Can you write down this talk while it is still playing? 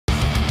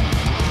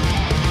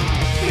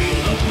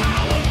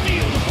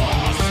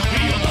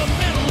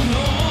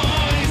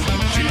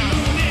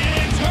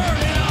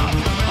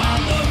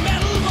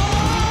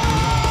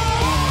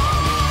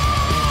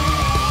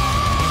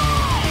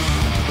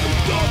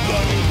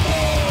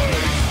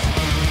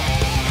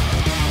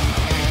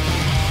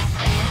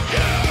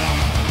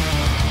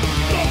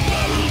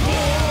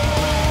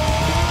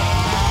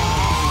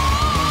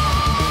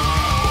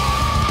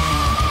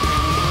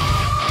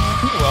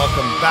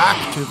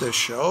to the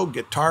show,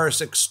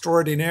 guitarist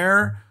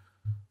extraordinaire,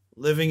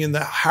 living in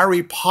the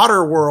Harry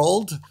Potter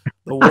world,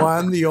 the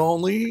one, the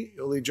only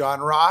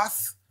John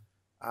Roth.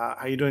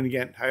 How you doing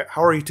again?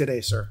 How are you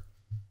today, sir?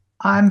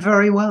 I'm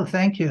very well,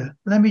 thank you.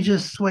 Let me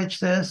just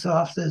switch this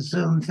off, the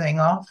Zoom thing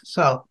off.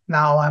 So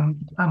now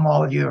I'm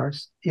all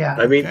yours. Yeah.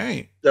 I mean,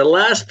 Okay. the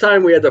last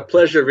time we had the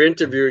pleasure of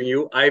interviewing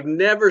you, I've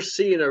never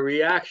seen a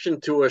reaction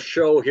to a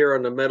show here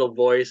on the Metal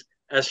Voice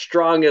as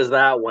strong as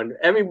that one.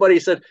 Everybody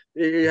said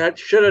you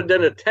should have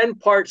done a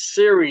 10-part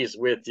series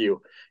with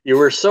you. You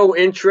were so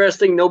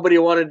interesting, nobody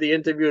wanted the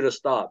interview to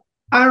stop.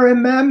 I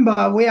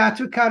remember we had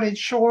to cut it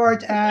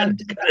short, and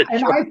Cut it and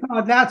short. I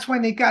thought that's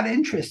when it got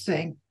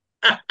interesting.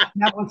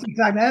 That was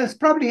exactly. It's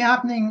probably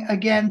happening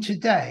again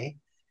today.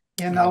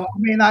 I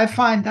mean, I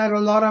find that a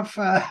lot of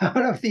a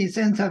lot of these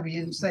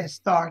interviews, they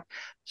start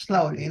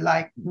slowly,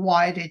 like,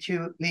 "Why did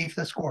you leave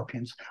the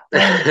Scorpions?"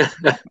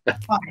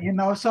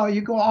 So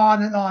you go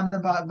on and on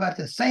about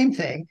the same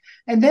thing,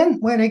 and then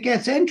when it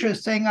gets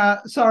interesting,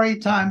 sorry,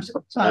 time's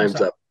Time's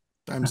up. up.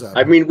 Time's up.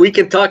 I mean, we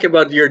can talk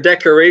about your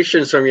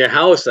decorations from your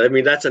house. I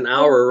mean, that's an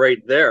hour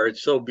right there.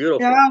 It's so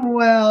beautiful. Yeah,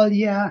 well,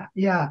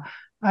 yeah.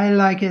 I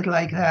like it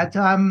like that.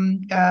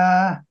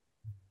 That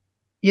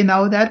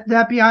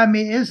behind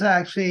me is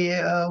actually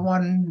a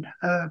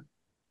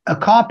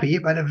copy,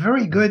 but a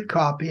very good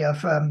copy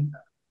of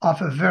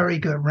a very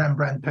good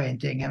Rembrandt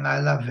painting, and I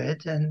love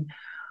it. And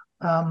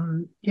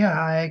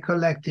I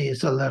collect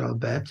these a little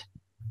bit.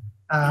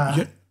 Yeah,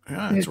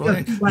 it's It's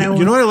really. just my You know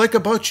own. what I like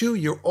about you?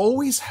 You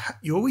always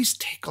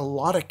take a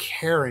lot of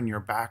care in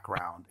your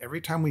background.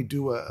 Every time we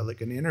do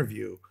an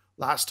interview.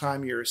 Last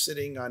time you were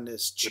sitting on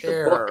this With the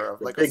book, chair of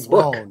the like a big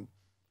book. throne.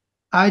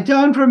 I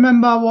don't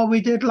remember what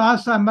we did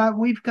last time, but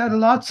we've got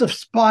lots of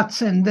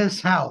spots in this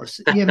house.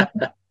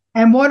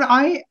 And what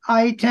I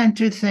tend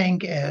to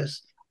think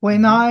is Hmm.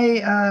 when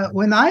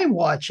I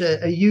watch a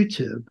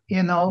YouTube,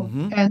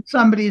 Hmm. and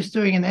somebody is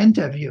doing an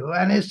interview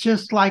and it's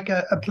just like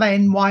a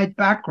plain white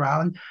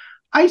background,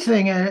 I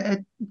think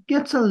it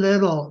gets a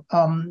little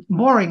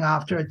boring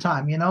after a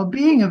time.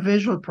 Being a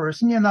visual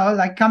person,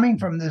 like coming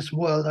from this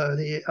world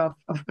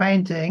of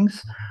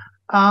paintings,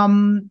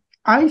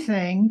 I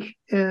think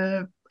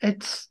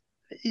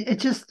it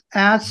just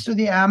adds to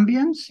the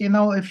ambience.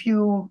 If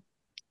you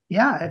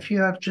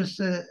have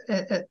just a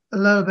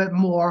little bit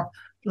more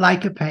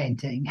like a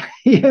painting,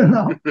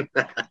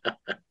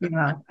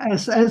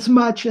 as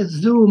much as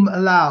Zoom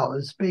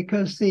allows,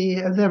 because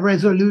the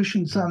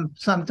resolution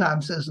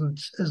sometimes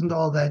isn't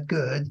all that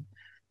good.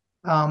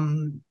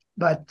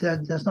 But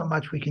there's not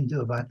much we can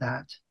do about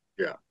that.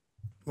 Yeah.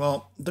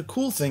 Well, the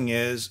cool thing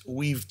is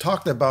we've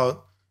talked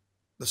about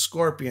the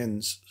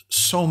Scorpions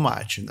so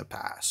much in the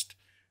past.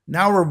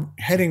 Now we're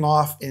heading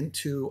off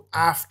into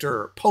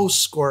after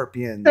post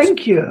Scorpions.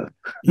 Thank you.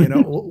 We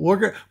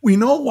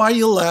know why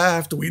you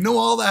left. We know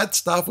all that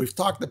stuff. We've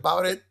talked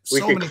about it We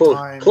so can many close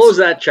times.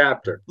 that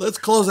chapter. Let's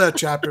close that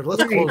chapter.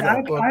 Let's Great. close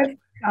that book.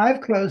 I've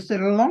closed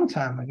it a long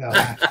time ago.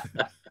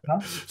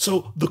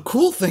 So the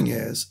cool thing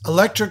is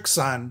Electric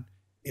Sun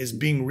is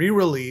being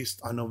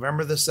re-released on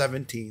November the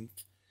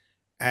 17th.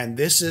 And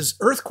this is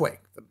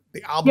Earthquake,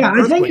 the album Yeah,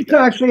 Earthquake.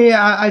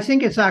 I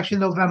think it's actually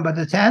November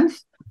the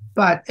 10th,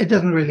 but it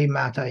doesn't really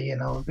matter,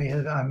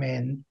 because I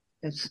mean,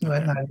 it's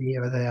neither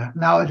here or there.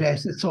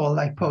 Nowadays, it's all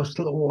like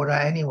postal order,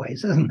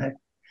 anyways, isn't it?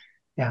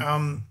 Yeah.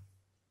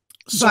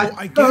 So But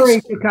I guess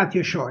sorry to cut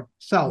you short.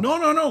 So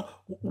no.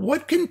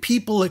 What can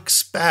people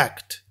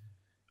expect,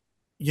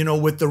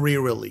 with the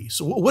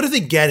re-release? What are they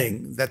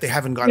getting that they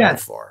haven't gotten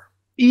yes, before?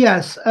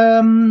 yes.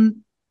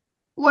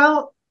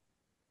 Well,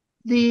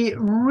 the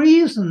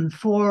reason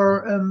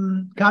for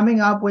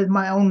coming up with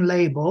my own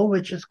label,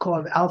 which is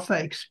called Alpha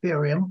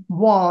Experium,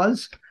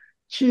 was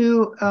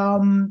to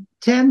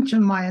tend to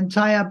my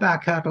entire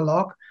back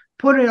catalog,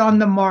 put it on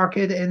the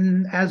market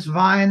in as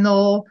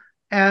vinyl,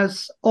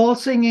 as all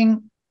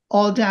singing,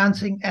 all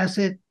dancing as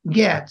it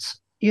gets.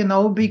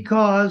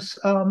 Because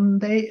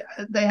they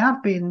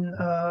have been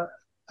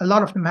a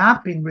lot of them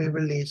have been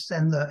re-released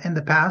in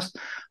the past.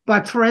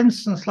 But for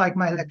instance, like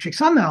my Electric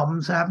Sun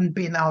albums haven't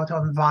been out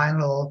on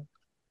vinyl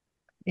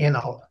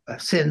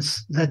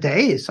since the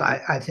days,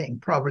 I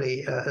think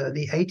probably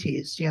the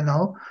 80s,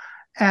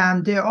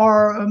 and there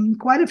are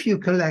quite a few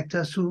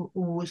collectors who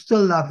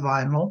still love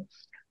vinyl.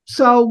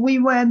 So we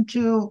went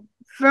to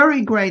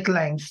very great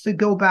lengths to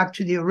go back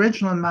to the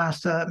original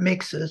master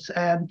mixes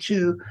and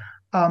to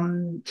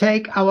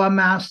take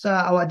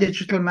our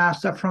digital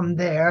master from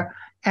there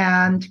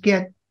and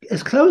get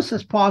as close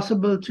as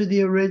possible to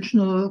the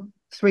original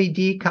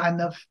 3D kind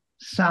of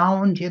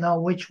sound,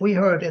 which we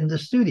heard in the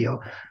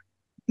studio.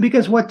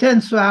 Because what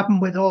tends to happen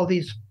with all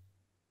these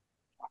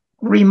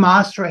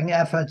remastering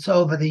efforts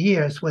over the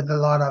years with a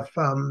lot of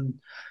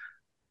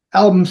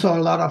albums or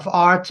a lot of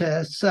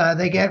artists,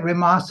 they get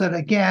remastered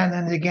again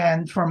and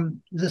again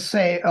from the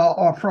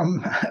or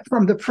from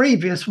from the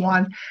previous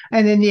one,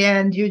 and in the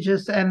end you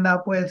just end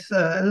up with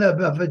a little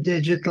bit of a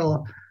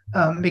digital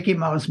Mickey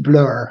Mouse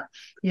blur.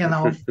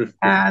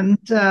 And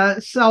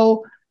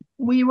so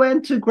we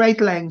went to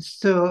great lengths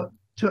to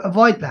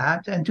avoid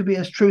that and to be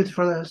as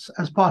truthful as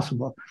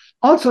possible.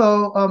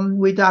 Also,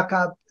 we dug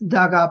up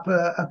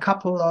a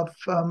couple of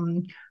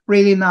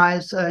really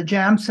nice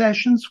jam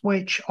sessions,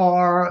 which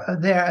are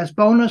there as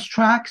bonus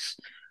tracks,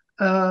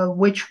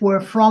 which were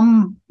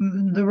from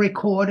the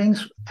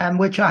recordings and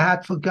which I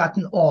had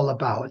forgotten all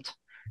about.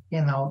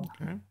 You know,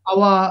 okay.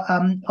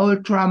 Our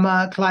old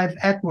drummer Clive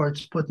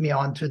Edwards put me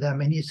onto them,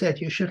 and he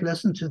said you should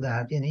listen to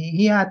that. And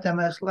he had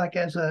them as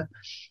an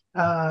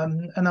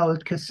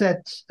old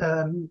cassette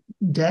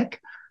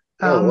deck.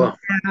 Wow.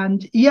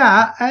 And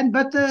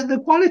but the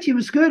quality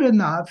was good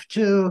enough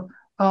to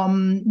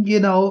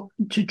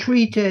to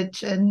treat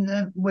it,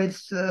 and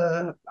with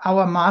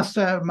our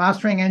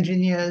mastering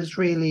engineer is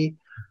really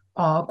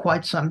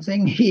quite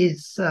something.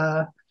 He's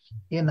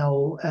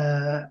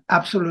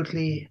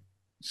absolutely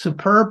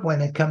superb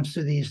when it comes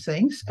to these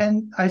things,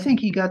 and I think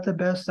he got the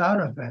best out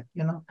of it,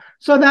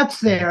 so that's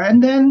there.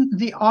 And then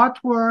the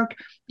artwork,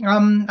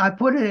 I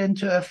put it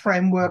into a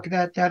framework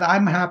that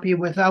I'm happy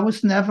with. I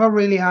was never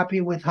really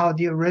happy with how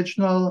the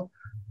original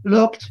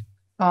looked,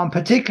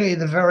 particularly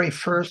the very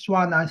first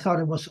one. I thought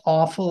it was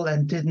awful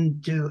and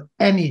didn't do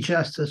any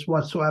justice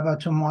whatsoever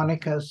to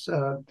Monica's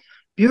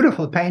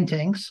beautiful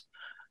paintings.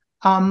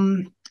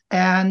 And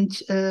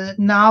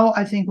now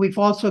I think we've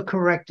also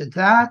corrected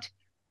that.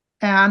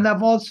 And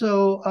I've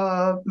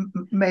also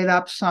made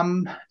up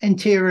some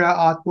interior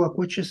artwork,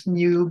 which is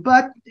new,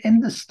 but in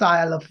the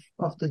style of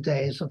the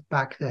days of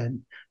back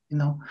then,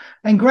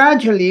 And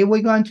gradually,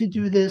 we're going to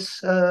do this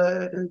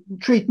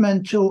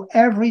treatment to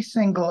every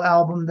single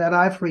album that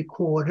I've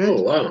recorded.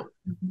 Oh, wow.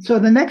 So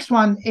the next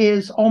one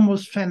is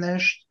almost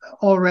finished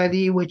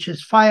already, which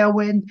is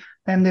Firewind.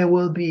 Then there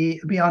will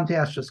be Beyond the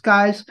Astral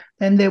Skies.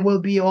 Then there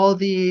will be all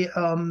the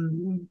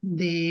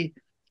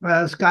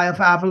Sky of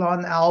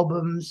Avalon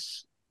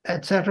albums,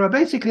 etc.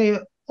 Basically,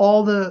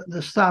 all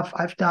the stuff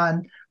I've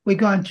done, we're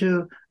going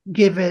to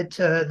give it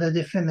the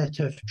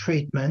definitive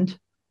treatment,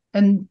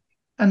 and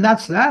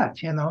that's that.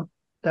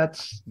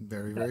 That's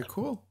very, very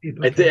cool.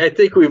 I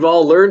think we've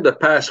all learned the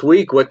past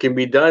week what can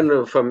be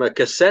done from a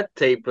cassette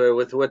tape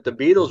with what the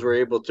Beatles were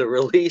able to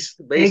release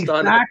based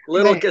on a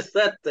little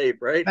cassette tape,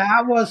 right?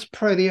 That was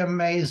pretty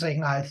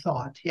amazing, I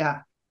thought. Yeah,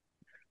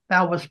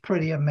 that was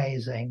pretty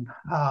amazing.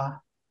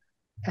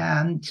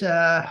 And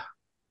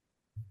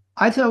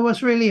I thought it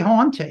was really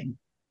haunting,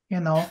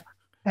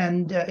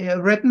 and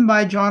written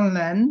by John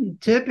Lennon,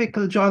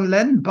 typical John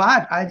Lennon,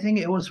 but I think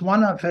it was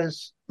one of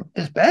his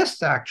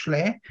best,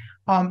 actually.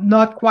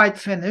 Not quite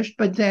finished,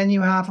 but then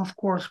you have, of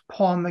course,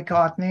 Paul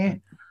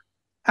McCartney,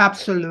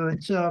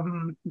 absolute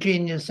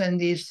genius in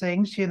these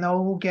things,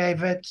 who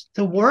gave it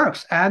the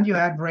works. And you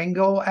had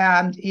Ringo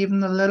and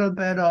even a little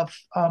bit of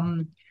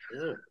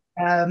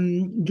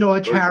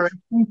George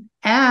Harrison.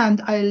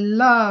 And I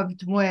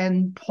loved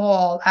when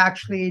Paul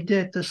actually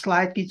did the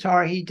slide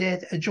guitar. He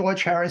did a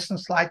George Harrison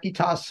slide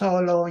guitar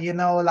solo,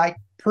 like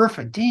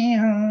perfect.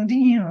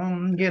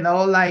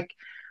 Like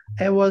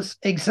it was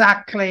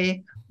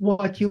exactly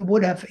what you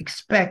would have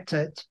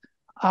expected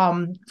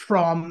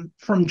from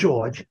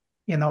George.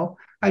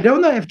 I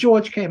don't know if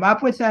George came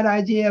up with that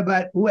idea,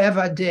 but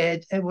whoever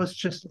did, it was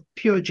just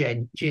pure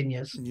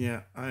genius.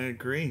 Yeah, I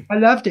agree. I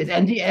loved it.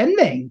 And the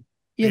ending,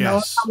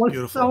 yes, that was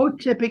beautiful. so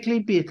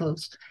typically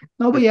Beatles.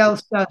 Nobody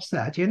else does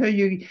that.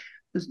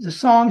 The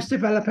song's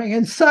developing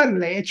and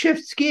suddenly it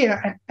shifts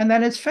gear and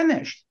then it's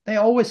finished. They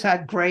always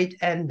had great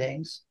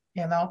endings,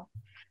 Yeah.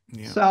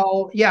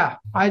 So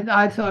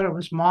I thought it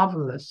was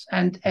marvelous.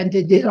 And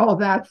they did all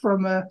that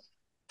from a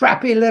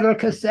crappy little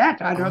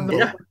cassette. I don't know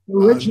what the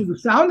original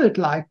sounded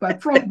like,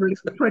 but probably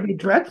pretty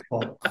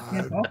dreadful.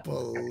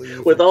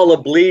 With all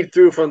the bleed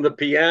through from the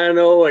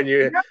piano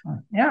and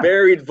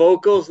buried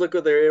vocals, look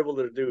what they're able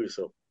to do.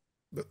 So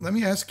let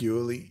me ask you,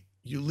 Uli,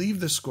 you leave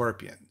the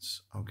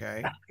Scorpions,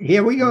 okay?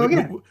 Here we go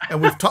again.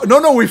 And we've talked.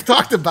 No, we've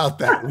talked about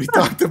that. We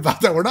talked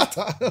about that. We're not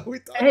talking.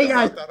 Hey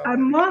guys, I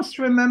must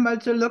remember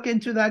to look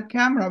into that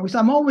camera because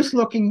I'm always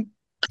looking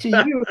to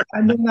you,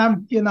 and then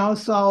I'm,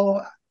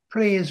 so.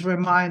 Please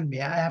remind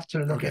me. I have to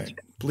look at you.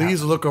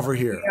 Please look over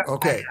here.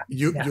 Okay.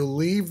 You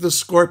leave the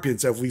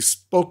Scorpions, as we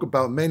spoke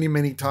about many,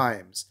 many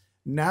times.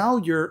 Now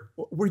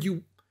were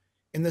you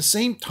in the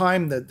same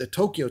time that the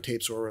Tokyo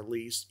tapes were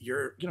released,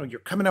 you're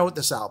coming out with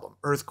this album,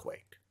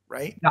 Earthquake,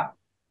 right? Yeah.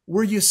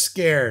 Were you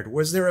scared?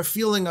 Was there a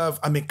feeling of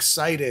I'm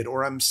excited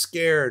or I'm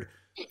scared?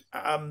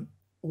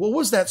 What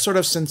was that sort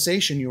of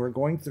sensation you were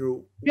going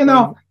through?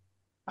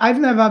 I've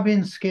never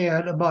been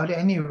scared about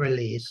any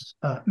release.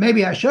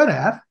 Maybe I should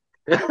have.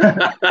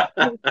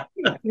 But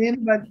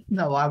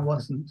no, I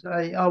wasn't.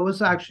 I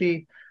was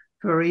actually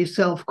very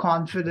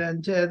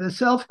self-confident. The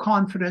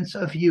self-confidence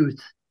of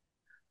youth.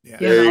 Yeah,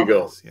 there you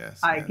go. Yes,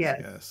 I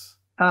get. Yes.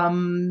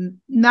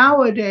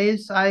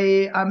 Nowadays,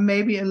 I'm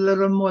maybe a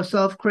little more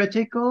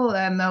self-critical,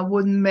 and I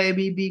wouldn't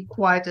maybe be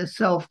quite as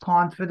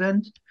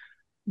self-confident.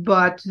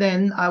 But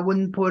then I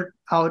wouldn't put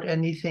out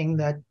anything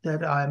that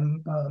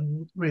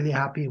I'm really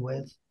happy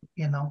with.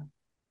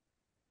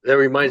 That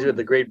reminds me of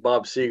the great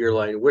Bob Seger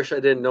line, wish I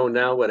didn't know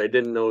now what I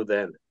didn't know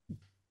then.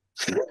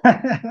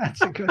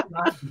 That's a good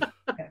line.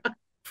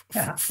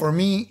 Yeah. For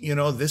me,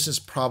 this is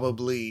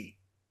probably,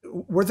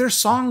 were there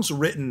songs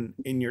written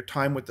in your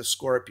time with the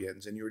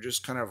Scorpions and you were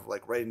just kind of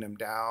like writing them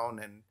down,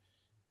 and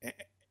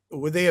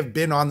would they have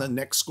been on the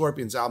next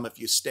Scorpions album if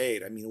you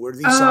stayed? I mean, were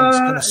these songs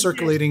kind of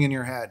circulating in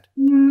your head?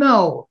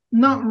 No,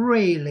 not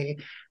really.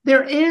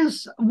 There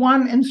is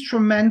one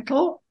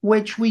instrumental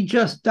which we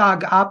just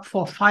dug up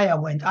for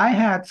Firewind. I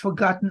had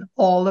forgotten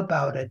all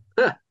about it.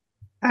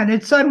 And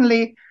it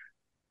suddenly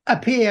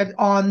appeared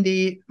on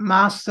the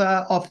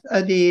master of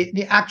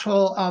the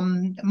actual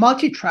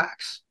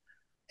multi-tracks.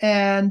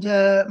 And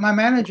my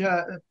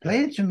manager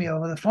played it to me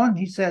over the phone.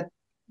 He said,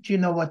 "Do you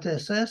know what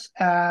this is?"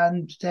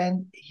 And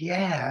then,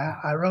 yeah,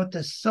 I wrote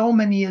this so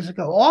many years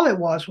ago. All it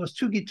was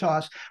two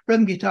guitars,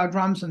 rhythm guitar,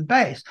 drums, and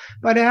bass.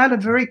 But it had a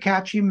very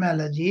catchy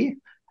melody.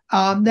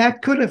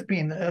 That could have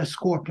been a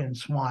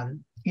Scorpions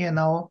one,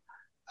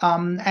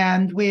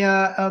 and we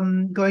are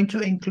going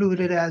to include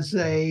it as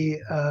a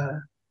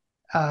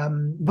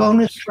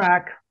bonus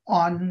track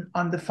on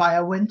the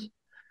Firewind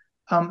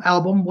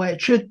album, where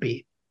it should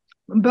be.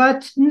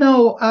 But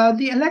no,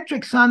 the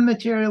Electric Sun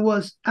material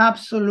was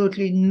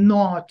absolutely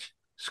not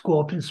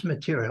Scorpions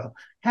material.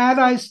 Had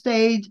I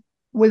stayed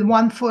with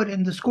one foot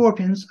in the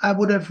Scorpions, I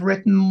would have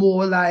written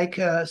more like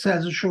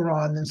Cesar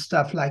Chiron and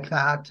stuff like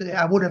that.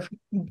 I would have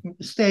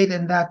stayed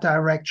in that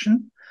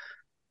direction,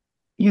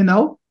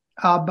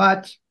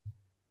 but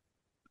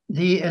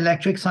the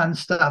Electric Sun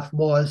stuff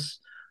was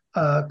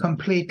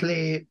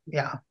completely,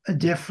 a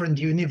different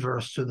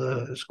universe to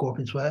the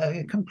Scorpions. Were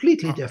a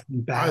completely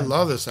different band. I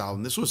love this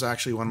album. This was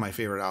actually one of my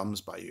favorite albums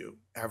by you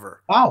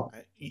ever. Wow.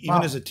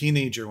 Even as a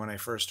teenager when I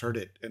first heard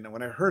it. And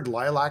when I heard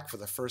Lilac for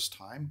the first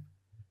time,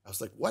 I was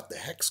like, what the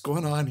heck's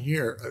going on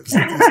here?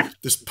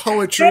 This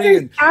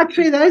poetry.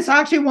 That is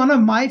actually one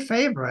of my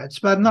favorites,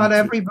 but not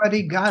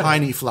everybody got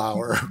Tiny it.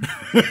 Flower.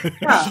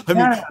 I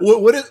mean,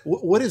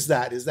 what is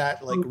that? Is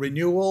that like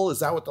renewal? Is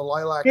that what the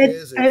Lilac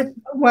is? It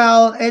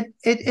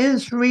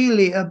is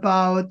really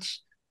about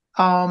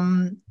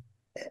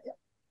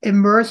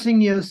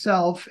immersing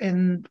yourself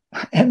in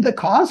the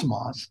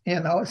cosmos.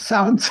 It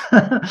sounds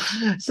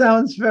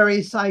sounds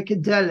very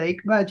psychedelic,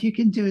 but you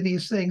can do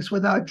these things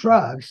without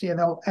drugs,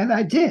 and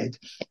I did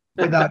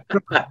without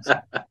drugs.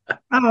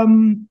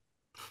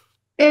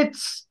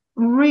 It's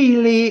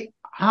really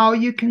how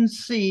you can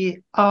see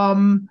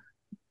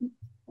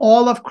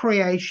all of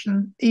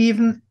creation,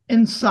 even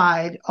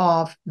inside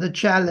of the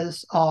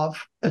chalice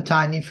of a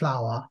tiny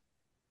flower.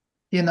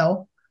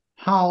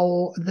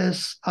 How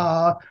this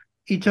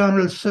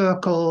eternal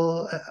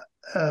cycle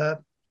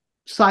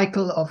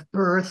of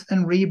birth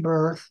and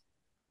rebirth,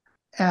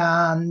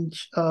 and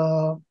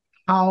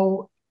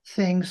how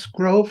things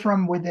grow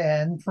from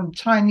within, from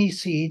tiny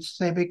seeds.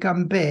 They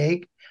become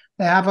big,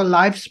 they have a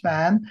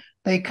lifespan,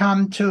 they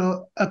come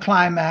to a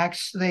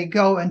climax, they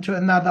go into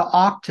another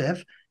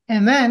octave,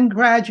 and then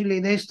gradually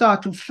they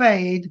start to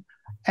fade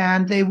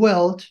and they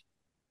wilt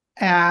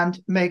and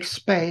make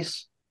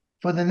space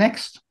for the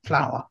next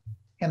flower,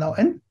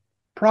 and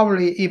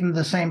probably even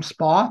the same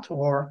spot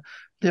or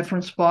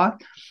different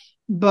spot.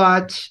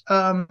 But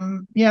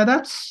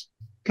that's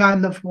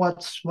kind of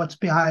what's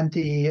behind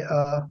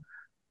the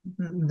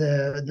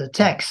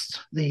text,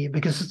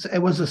 because it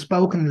was a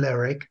spoken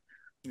lyric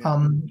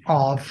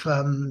of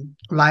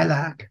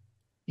Lilac,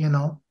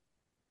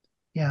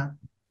 Yeah.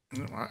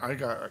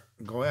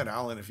 Go ahead,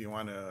 Alan, if you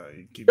want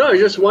to keep. No, I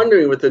was just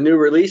wondering, with the new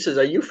releases,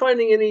 are you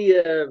finding any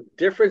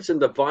difference in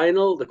the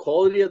vinyl, the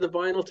quality of the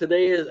vinyl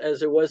today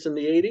as it was in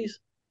the 80s?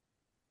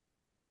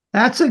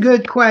 That's a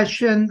good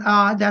question.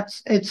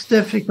 It's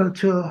difficult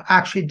to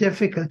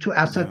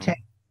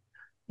ascertain.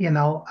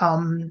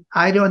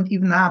 I don't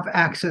even have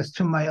access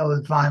to my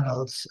old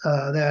vinyls.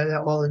 They're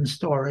all in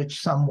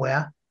storage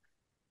somewhere.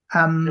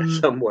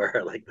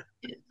 Somewhere like that.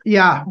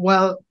 Yeah,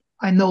 well,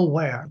 I know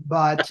where,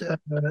 but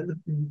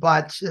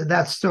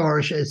that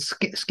storage is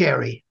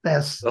scary.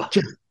 There's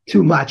just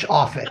too much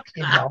of it.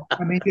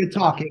 I mean, you're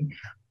talking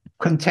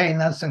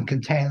containers and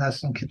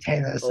containers and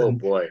containers. Oh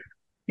boy.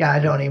 Yeah, I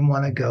don't even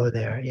want to go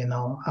there,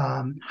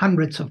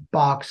 hundreds of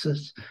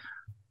boxes.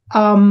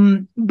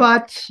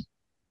 But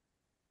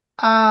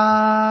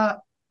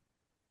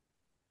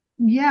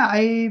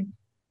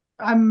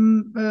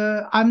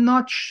I'm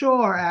not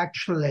sure,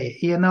 actually.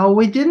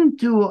 We didn't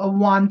do a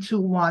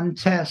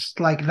 1-to-1 test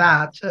like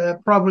that.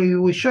 Probably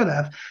we should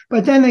have.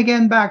 But then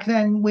again, back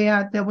then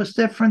there was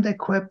different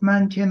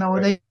equipment.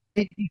 Right.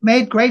 They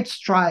made great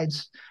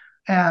strides,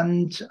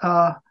 and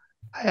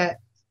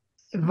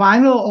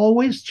vinyl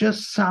always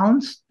just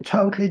sounds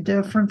totally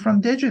different from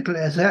digital.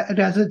 It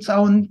has its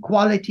own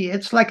quality.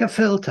 It's like a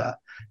filter.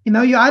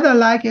 You either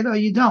like it or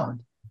you don't.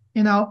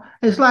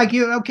 It's like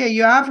you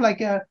have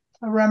like a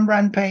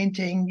Rembrandt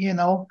painting,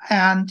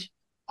 and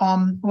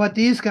what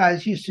these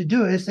guys used to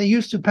do is they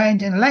used to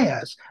paint in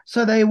layers.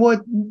 So they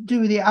would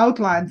do the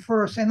outline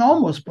first in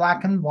almost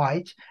black and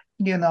white,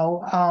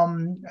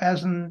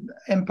 as an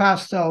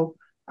impasto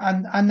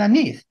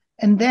underneath,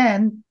 and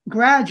then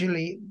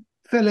gradually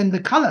fill in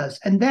the colors,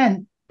 and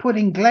then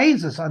putting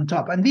glazes on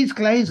top. And these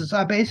glazes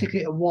are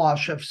basically a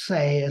wash of,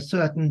 say, a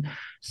certain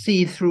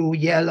see-through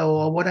yellow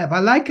or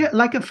whatever, like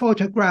a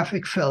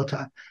photographic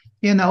filter,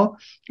 you know.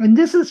 And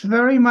this is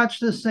very much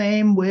the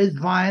same with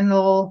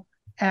vinyl.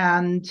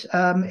 And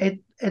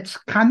it's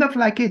kind of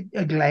like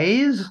a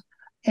glaze,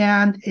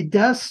 and it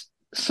does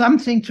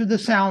something to the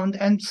sound.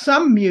 And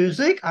some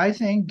music, I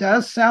think,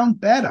 does sound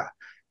better,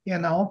 you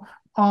know,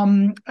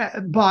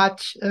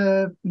 but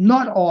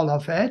not all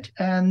of it.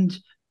 And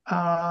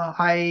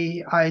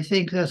I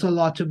think there's a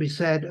lot to be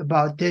said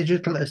about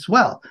digital as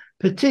well,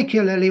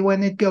 particularly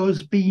when it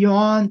goes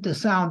beyond the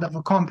sound of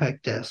a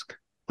compact disc,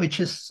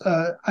 which is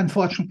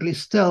unfortunately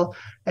still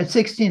at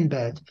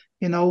 16-bit.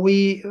 You know,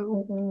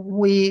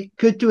 we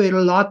could do it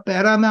a lot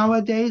better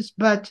nowadays,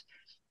 but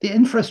the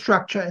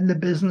infrastructure in the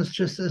business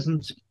just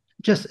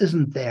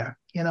isn't there.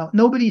 You know,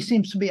 nobody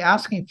seems to be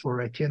asking for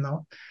it. You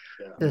know,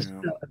 there's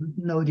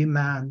no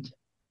demand.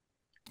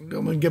 I'm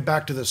going to get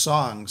back to the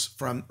songs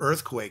from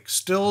Earthquake.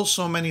 Still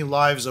So Many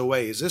Lives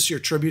Away. Is this your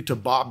tribute to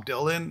Bob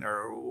Dylan?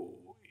 Or,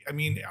 I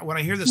mean, when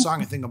I hear the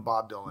song, I think of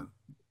Bob Dylan.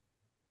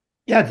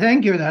 Yeah,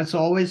 thank you. That's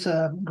always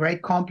a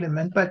great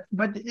compliment, but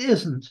it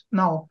isn't.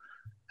 No.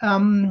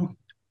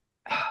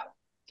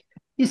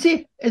 You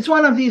see, it's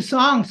one of these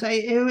songs.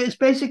 It's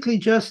basically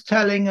just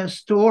telling a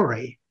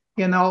story,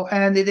 you know,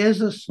 and it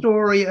is a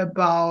story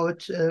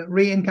about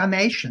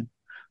reincarnation,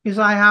 because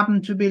I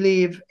happen to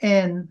believe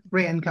in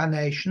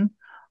reincarnation.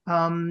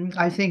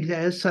 I think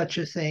there is such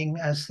a thing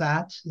as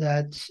that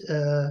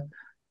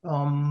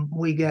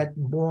we get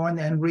born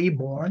and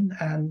reborn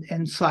and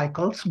in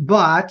cycles,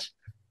 but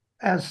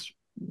as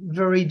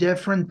very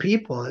different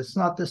people. It's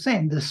not the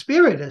same. The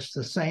spirit is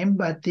the same,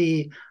 but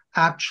the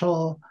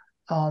actual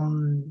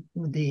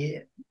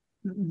the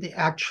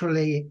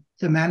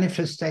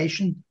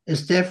manifestation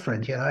is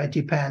different. You know, it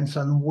depends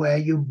on where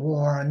you're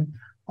born,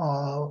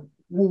 who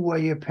were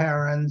your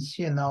parents,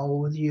 you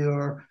know,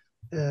 your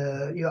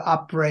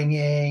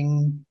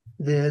upbringing,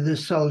 the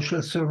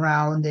social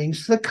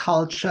surroundings, the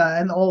culture,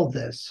 and all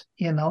this,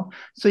 you know.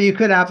 So you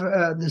could have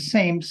the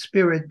same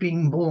spirit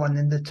being born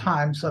in the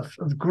times of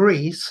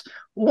Greece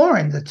or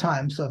in the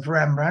times of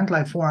Rembrandt,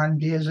 like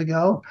 400 years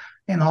ago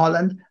in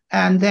Holland,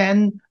 and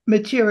then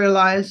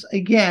materialize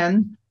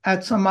again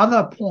at some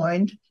other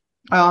point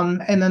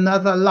in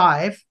another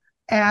life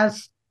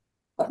as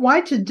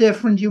quite a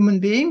different human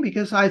being,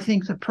 because I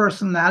think the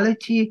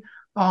personality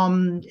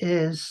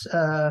is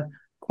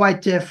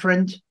quite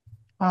different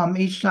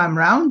each time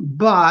around,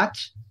 but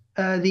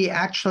the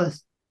actual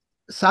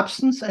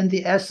substance and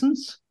the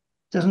essence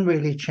doesn't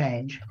really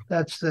change.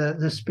 That's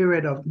the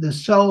spirit of the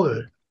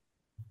soul.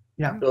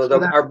 Yeah,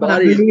 so our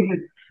bodies,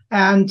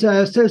 and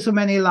Still So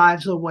Many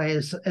Lives Away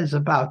is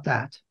about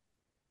that.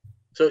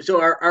 So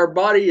our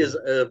body is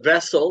a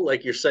vessel,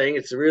 like you're saying.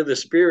 It's really the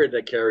spirit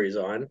that carries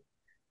on,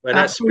 and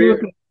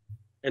Absolutely.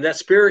 that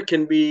spirit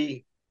can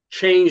be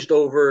changed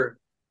over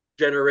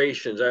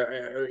generations.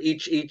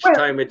 Each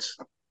time it's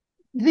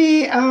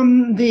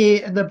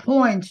the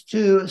point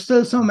to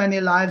Still So Many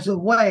Lives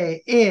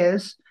Away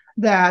is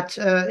that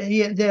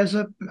there's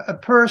a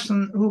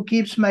person who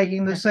keeps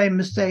making the same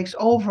mistakes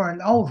over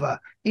and over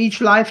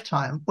each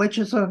lifetime, which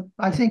is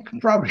I think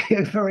probably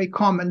a very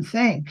common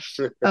thing.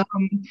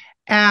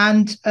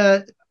 And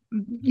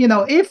you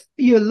know, if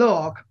you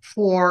look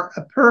for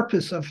a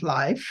purpose of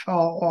life,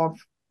 or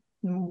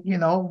you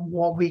know,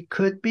 what we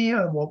could be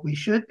or what we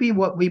should be,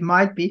 what we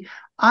might be,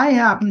 I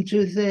happen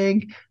to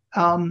think,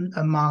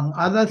 among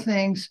other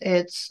things,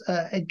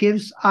 it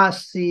gives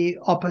us the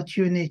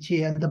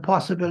opportunity and the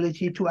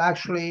possibility to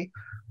actually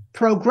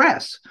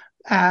progress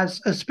as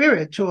a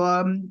spirit to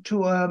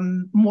a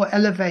more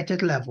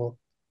elevated level,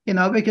 you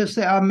know, because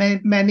there are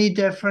many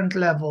different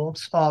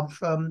levels of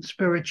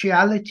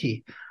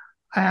spirituality,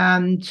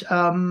 and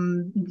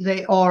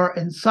they are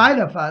inside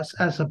of us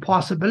as a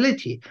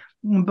possibility.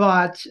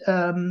 But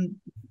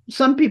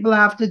some people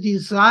have the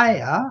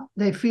desire,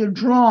 they feel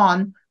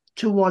drawn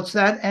towards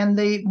that, and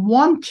they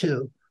want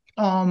to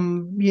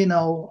you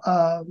know,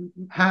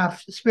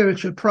 have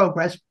spiritual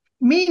progress,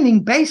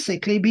 meaning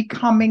basically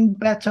becoming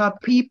better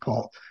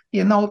people,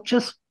 you know,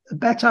 just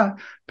better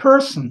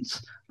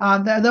persons.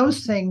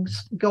 Those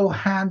things go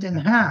hand in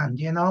hand,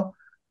 you know.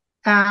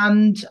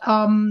 And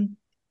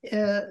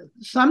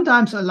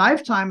sometimes a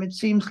lifetime, it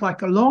seems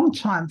like a long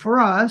time for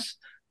us,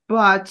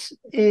 but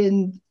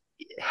in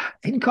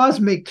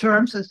cosmic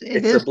terms,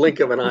 it's a blink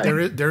of an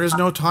eye. There is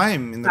no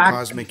time in the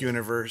cosmic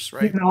universe,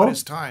 right? You know? What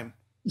is time?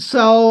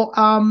 So,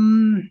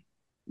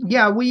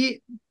 yeah,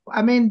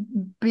 I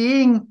mean,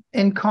 being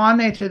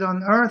incarnated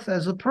on Earth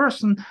as a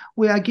person,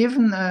 we are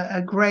given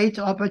a great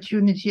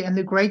opportunity and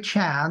a great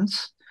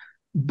chance,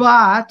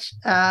 but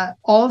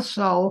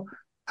also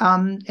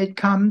it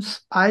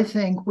comes, I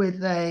think,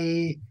 with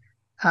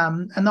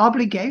an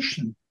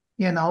obligation.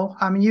 You know,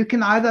 I mean, you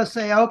can either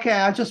say, okay,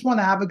 I just want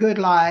to have a good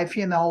life,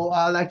 you know,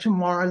 like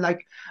tomorrow,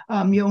 like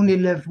you only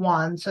live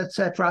once,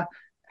 etc.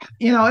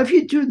 You know, if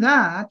you do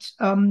that,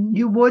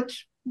 you would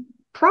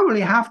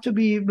probably have to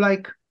be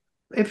like,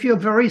 if you're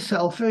very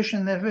selfish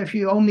and if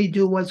you only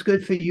do what's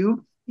good for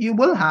you, you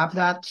will have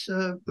that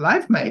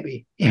life,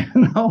 maybe, you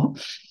know.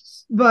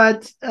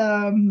 But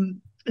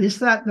is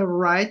that the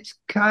right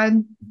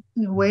kind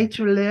way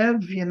to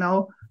live? You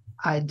know,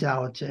 I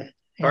doubt it.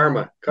 You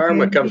know,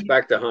 Karma comes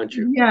back to haunt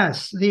you.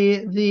 yes,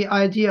 the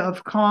idea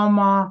of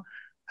karma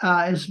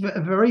is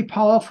a very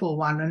powerful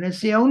one, and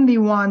it's the only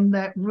one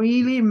that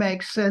really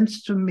makes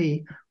sense to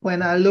me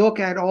when I look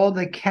at all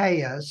the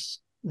chaos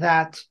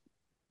that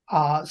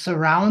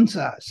surrounds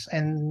us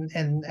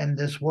in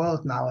this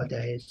world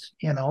nowadays.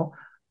 You know,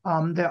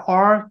 there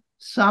are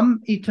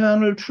some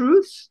eternal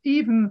truths,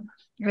 even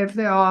if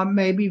they are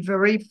maybe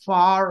very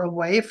far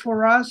away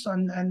for us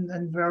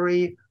and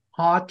very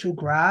hard to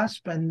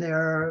grasp, and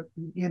they're,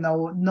 you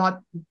know,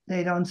 not,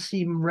 they don't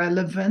seem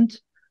relevant,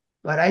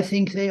 but I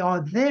think they are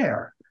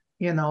there,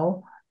 you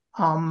know,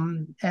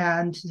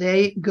 and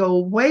they go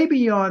way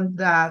beyond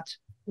that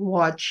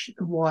what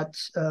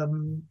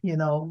you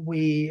know,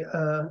 we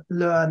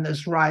learn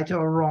is right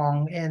or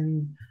wrong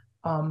in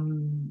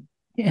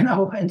you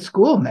know, in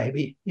school,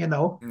 maybe, you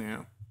know.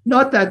 Yeah.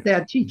 Not that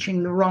they're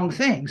teaching the wrong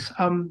things.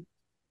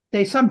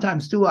 They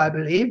sometimes do, I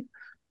believe,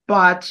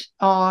 but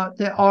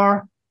there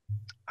are,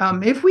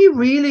 if we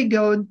really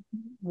go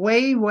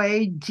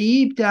way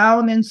deep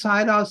down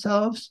inside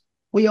ourselves,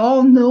 we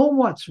all know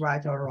what's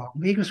right or wrong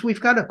because we've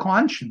got a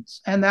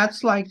conscience, and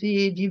that's like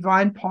the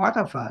divine part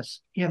of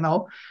us, you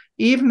know.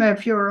 Even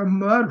if you're a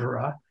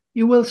murderer,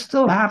 you will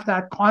still have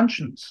that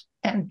conscience,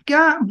 and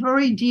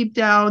very deep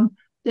down,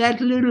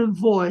 that little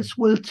voice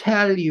will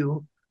tell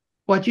you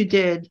what you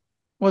did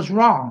was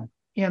wrong,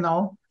 you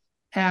know.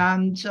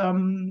 And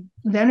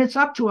then it's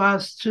up to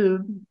us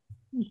to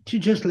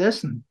just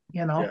listen,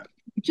 you know. Yeah.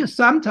 Just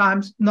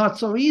sometimes not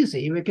so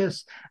easy,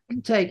 because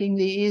taking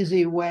the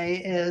easy way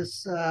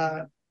is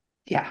that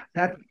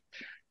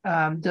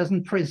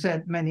doesn't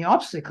present many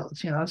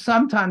obstacles, you know.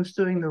 Sometimes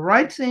doing the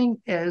right thing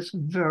is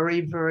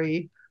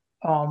very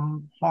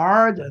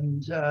hard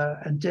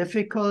and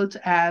difficult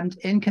and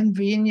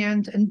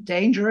inconvenient and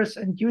dangerous,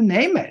 and you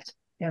name it,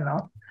 you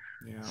know.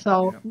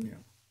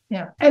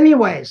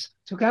 Anyways,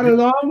 to cut a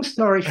long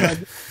story short,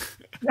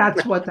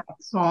 that's what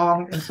that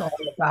song is all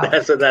about.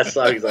 That's what that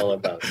song is all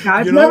about.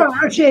 I've never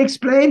actually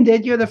explained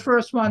it. You're the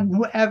first one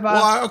who ever.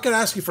 Well, I can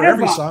ask you for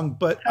every song,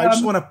 but I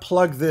just want to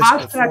plug this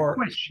before. That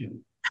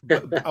question.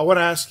 But I want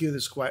to ask you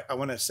this. I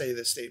want to say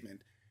this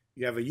statement.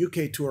 You have a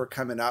UK tour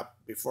coming up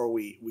before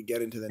we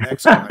get into the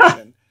next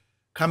question.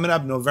 Coming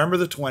up November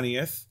the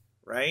 20th,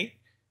 right?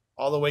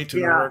 All the way to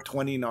November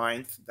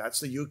 29th. That's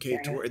the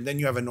UK tour. And then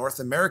you have a North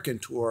American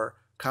tour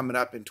coming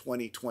up in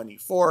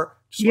 2024.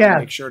 Just want to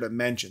make sure to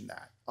mention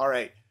that. All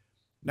right.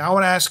 Now I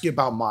want to ask you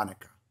about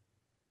Monica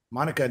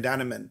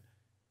Danneman,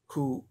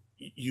 who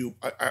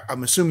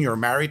I'm assuming you're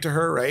married to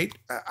her, right?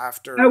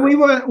 After we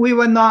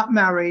were not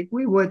married.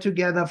 We were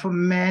together for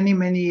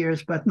many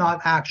years, but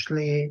not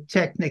actually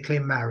technically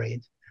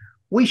married.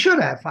 We should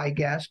have, I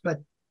guess, but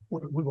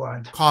we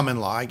weren't. Common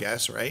law, I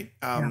guess, right?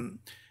 And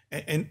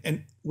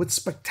what's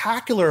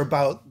spectacular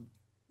about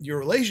your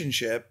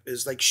relationship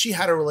is, like, she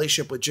had a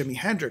relationship with Jimi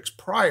Hendrix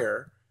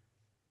prior.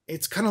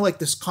 It's kind of like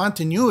this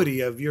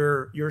continuity of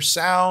your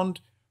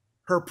sound,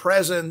 her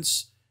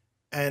presence,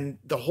 and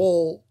the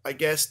whole, I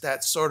guess,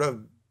 that sort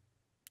of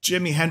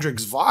Jimi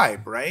Hendrix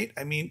vibe, right?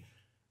 I mean,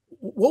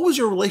 what was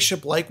your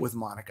relationship like with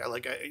Monica?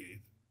 Like,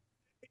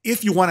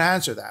 if you want to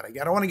answer that, I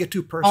don't want to get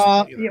too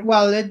personal.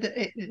 Well,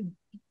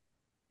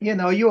 you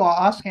know, you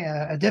are asking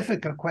a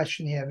difficult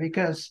question here,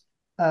 because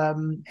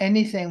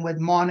anything with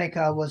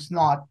Monica was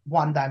not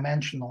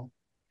one-dimensional.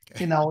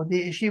 Okay. You know,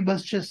 she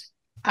was just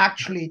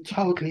actually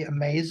totally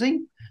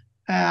amazing,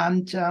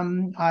 and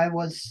I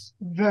was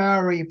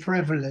very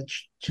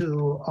privileged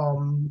to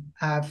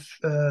have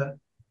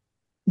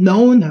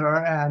known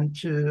her and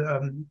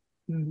to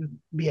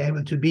be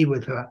able to be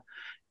with her.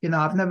 You know,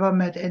 I've never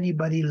met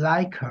anybody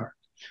like her.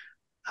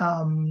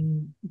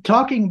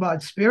 Talking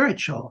about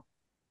spiritual,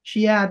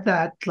 she had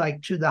that,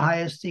 like, to the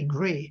highest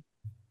degree.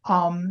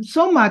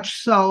 So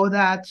much so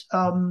that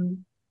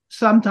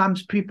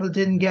sometimes people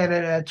didn't get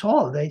it at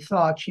all. They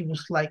thought she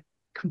was, like,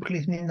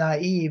 completely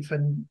naive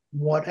and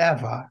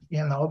whatever,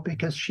 you know,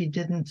 because she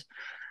didn't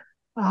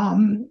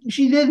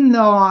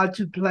know how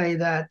to play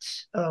that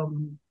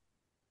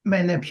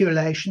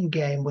manipulation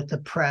game with the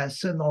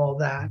press and all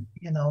that,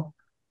 you know.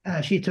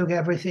 She took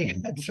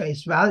everything at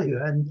face value,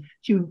 and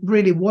she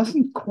really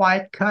wasn't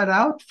quite cut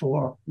out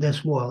for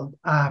this world,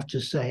 I have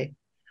to say.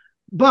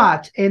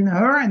 But in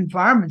her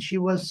environment, she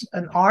was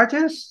an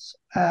artist,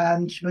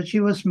 but she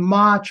was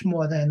much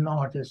more than an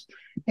artist.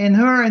 In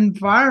her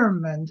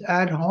environment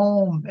at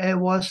home, it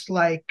was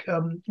like,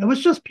 it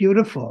was just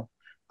beautiful.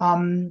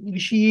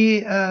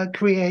 She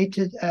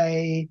created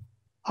an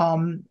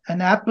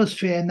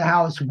atmosphere in the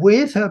house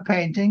with her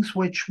paintings,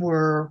 which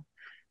were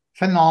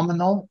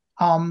phenomenal,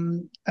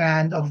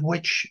 and of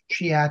which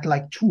she had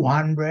like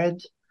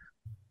 200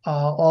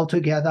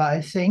 altogether,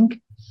 I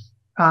think.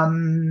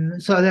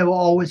 So there were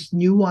always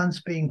new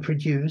ones being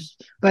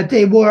produced, but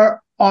they were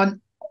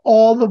on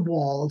all the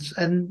walls,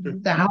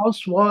 and the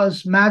house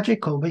was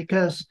magical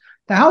because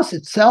the house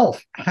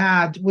itself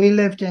we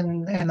lived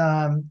in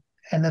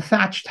a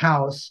thatched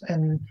house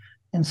in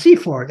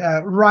Seaford,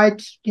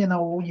 right,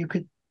 you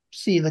could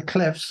see the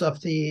cliffs of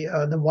the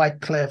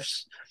White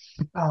Cliffs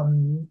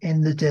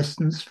in the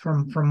distance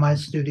from my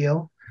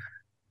studio.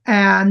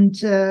 And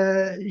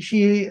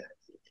she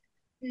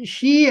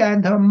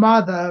and her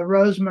mother,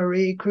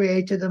 Rosemary,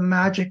 created a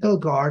magical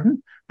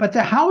garden, but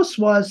the house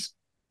was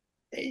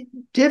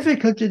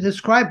difficult to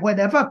describe.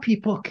 Whenever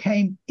people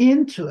came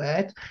into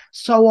it,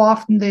 so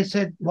often they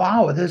said,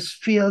 wow, this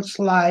feels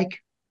like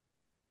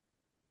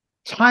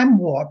time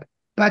warp.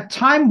 But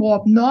time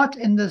warp not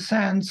in the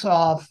sense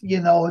of,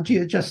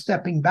 you're just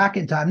stepping back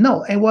in time.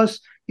 No, it was,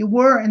 you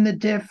were in a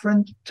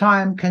different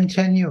time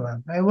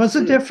continuum. It was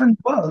a different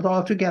world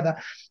altogether.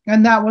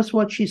 And that was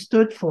what she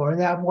stood for.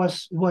 That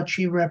was what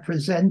she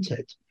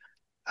represented.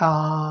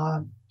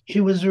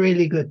 She was a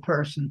really good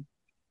person.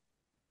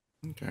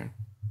 Okay.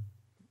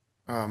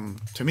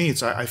 To me,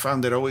 I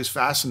found it always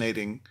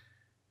fascinating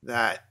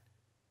that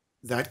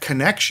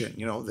connection,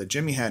 the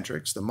Jimi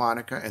Hendrix, the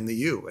Monica, and the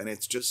you, and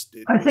it's just.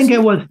 I think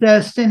it was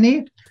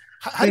destiny.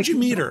 How did you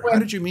meet her? How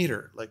did you meet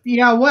her? Like,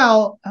 yeah,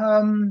 well,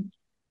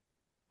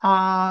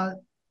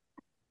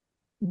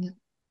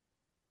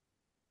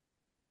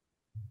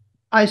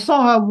 I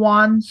saw her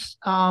once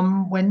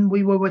when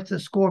we were with the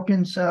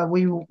Scorpions.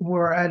 We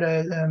were at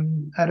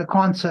a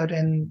concert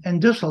in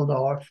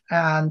Düsseldorf,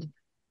 and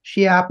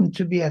she happened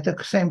to be at the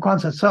same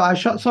concert. So I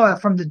saw her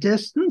from the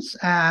distance,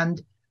 and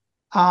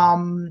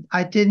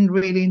I didn't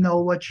really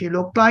know what she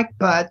looked like,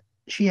 but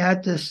she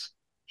had this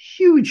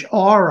huge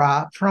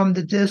aura. From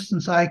the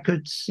distance. I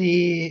could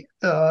see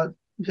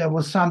there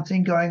was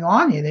something going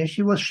on in there.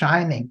 She was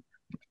shining.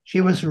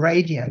 She was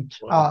radiant.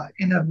 Wow.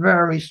 In a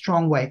very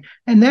strong way.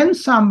 And then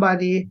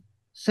somebody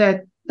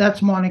said,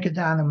 that's Monica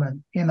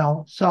Dannemann,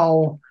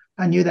 so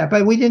I knew that.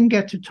 But we didn't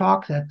get to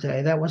talk that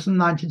day. That was in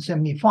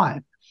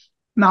 1975.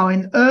 Now,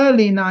 in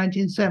early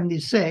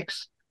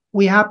 1976,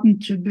 we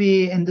happened to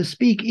be in the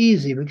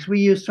Speakeasy because we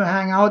used to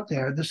hang out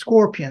there, the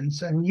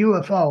Scorpions and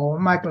UFO,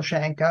 Michael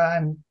Schenker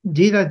and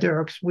Dieter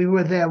Dierks. We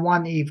were there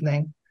one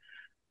evening.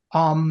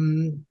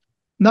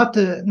 Not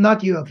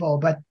UFO,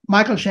 but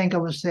Michael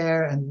Schenker was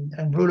there,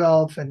 and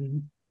Rudolph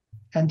and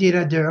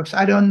Dieter Dierks.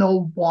 I don't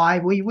know why.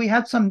 We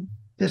had some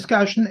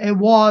discussion. It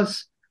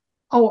was,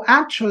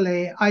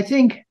 actually, I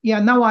think,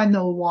 now I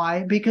know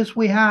why, because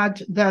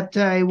that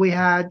day we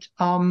had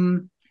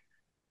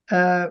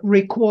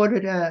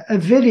recorded a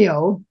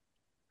video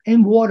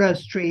in Water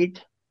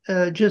Street,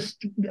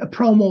 just a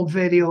promo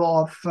video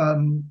of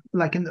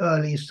like an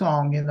early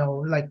song,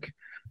 like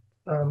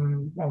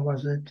what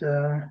was it?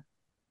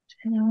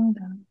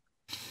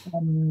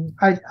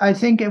 I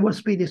think it was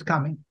Speed Is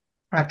Coming,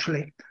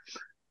 actually.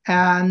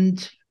 And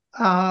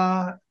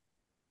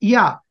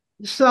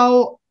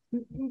so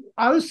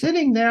I was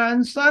sitting there,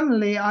 and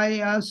suddenly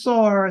I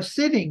saw her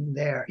sitting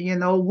there,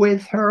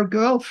 with her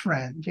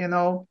girlfriend,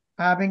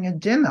 having a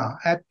dinner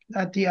at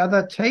the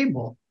other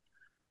table.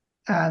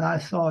 And I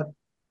thought,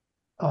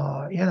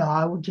 I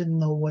didn't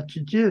know what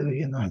to do,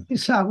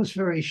 So I was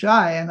very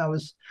shy, and I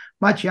was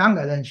much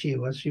younger than she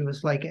was. She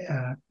was like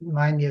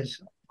 9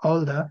 years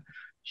older.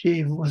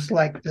 She was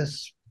like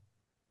this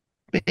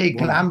big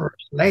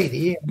glamorous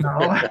lady,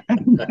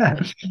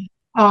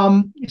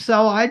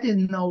 so I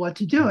didn't know what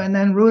to do. And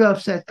then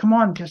Rudolph said, come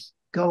on, just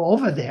go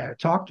over there,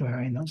 talk to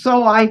her,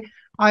 So I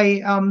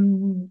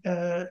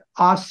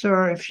asked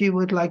her if she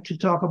would like to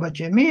talk about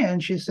Jimmy,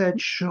 and she said,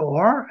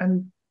 sure.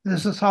 And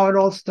this is how it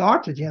all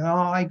started,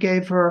 I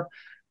gave her,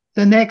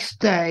 the next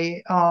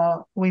day,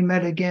 we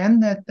met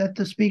again at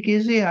the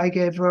Speakeasy. I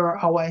gave her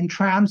our In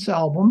Trance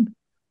album.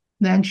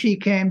 Then she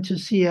came to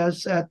see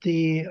us at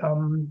the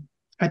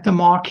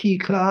Marquee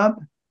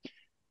Club,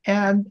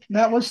 and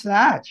that was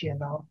that.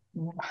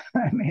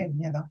 I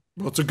mean,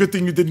 Well, it's a good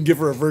thing you didn't give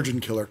her a Virgin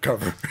Killer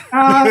cover.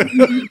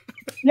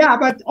 Yeah,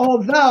 but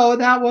although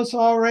that was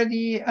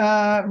already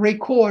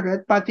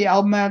recorded, but the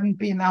album hadn't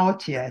been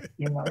out yet.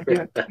 You're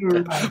right.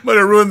 Might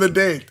have ruined the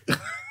date.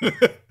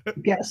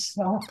 Guess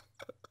so.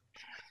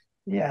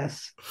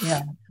 Yes.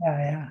 Yeah.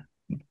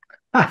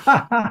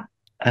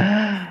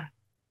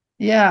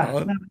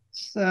 Yeah.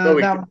 That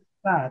was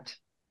that.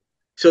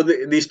 So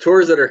these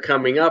tours that are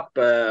coming up,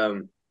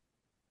 let's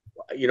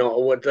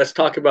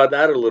talk about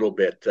that a little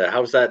bit.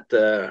 How's that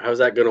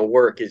going to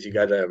work? Is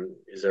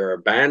there a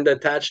band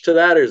attached to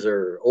that? Is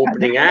there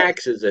opening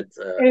acts? Is it?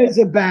 There's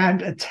a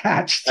band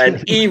attached.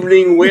 An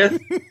evening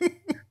with.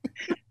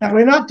 Now,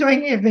 we're not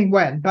doing evening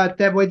with, but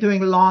we're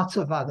doing lots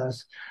of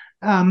others.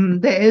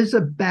 There is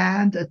a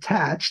band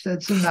attached.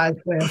 That's a nice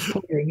way of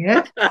putting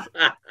it.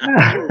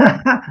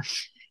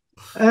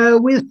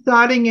 We're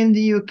starting in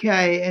the UK,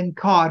 in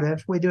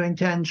Cardiff. We're doing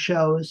 10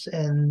 shows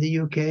in the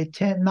UK,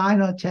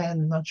 9 or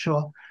 10, not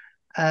sure.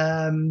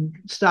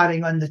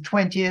 Starting on the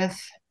 20th.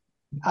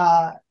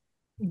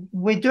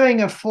 We're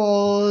doing a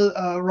full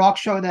rock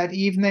show that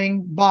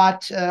evening,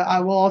 but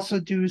I will also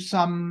do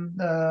some,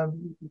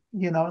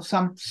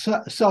 some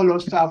solo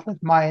stuff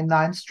with my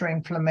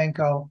 9-string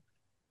flamenco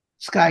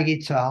sky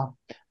guitar.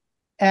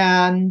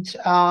 And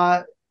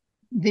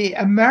The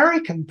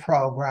American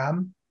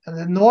program,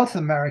 the North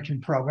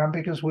American program,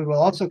 because we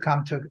will also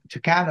come to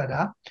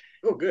Canada,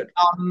 Oh, good.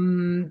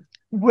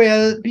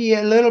 will be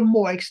a little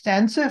more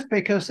extensive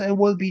because it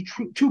will be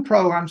two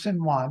programs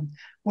in one.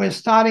 We're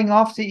starting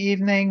off the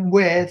evening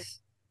with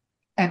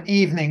an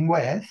evening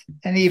with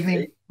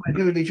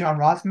Julie John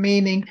Roth,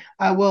 meaning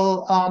I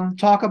will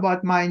talk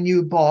about my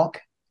new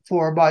book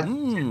for about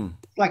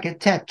like a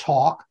TED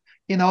talk.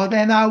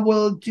 Then I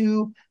will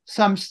do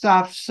some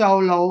stuff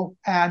solo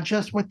and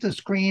just with the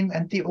screen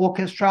and the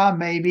orchestra,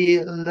 maybe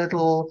a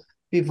little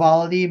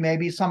Vivaldi,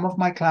 maybe some of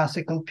my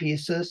classical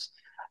pieces.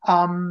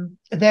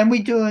 Then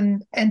we do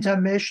an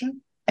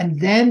intermission, and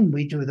then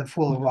we do the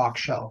full rock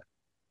show.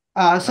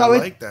 So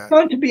it's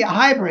going to be a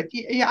hybrid.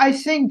 Yeah, I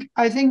think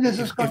this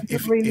is going to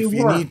really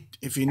work.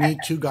 If you need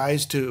two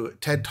guys to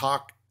TED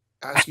Talk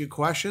ask you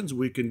questions,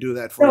 we can do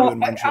that for you in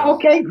Montreal.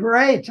 Okay,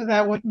 great.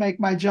 That would make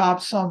my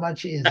job so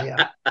much easier.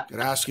 Could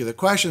ask you the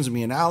questions,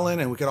 me and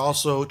Alan, and we could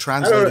also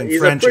translate in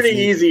French. It's a pretty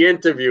easy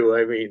interview,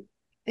 I mean.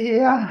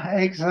 Yeah,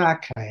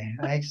 exactly.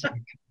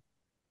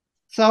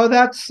 So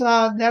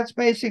that's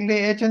basically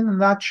it in a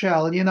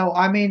nutshell.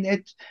 I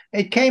mean,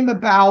 it came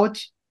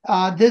about.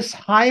 This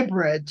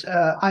hybrid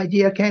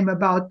idea came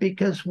about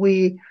because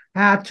we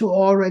had to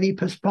already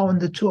postpone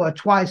the tour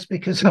twice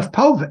because of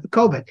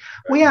COVID.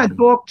 We had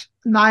booked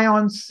nigh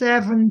on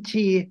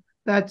 70,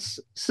 that's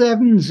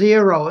 70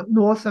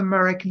 North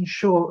American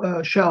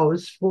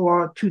shows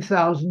for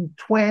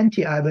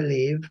 2020, I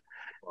believe.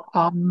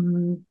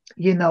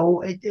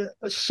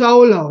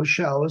 Solo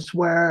shows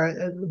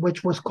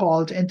which was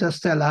called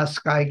Interstellar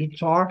Sky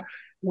Guitar,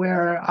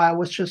 where I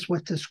was just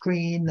with the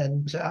screen,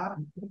 and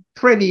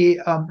pretty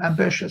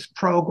ambitious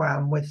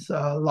program with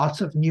lots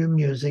of new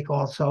music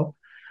also.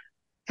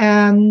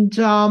 And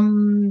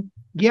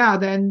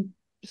then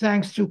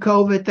thanks to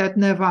COVID, that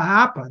never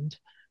happened.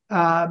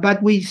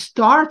 But we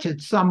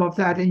started some of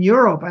that in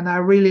Europe, and I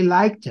really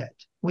liked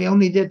it. We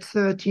only did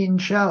 13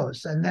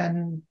 shows, and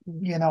then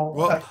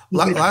Well,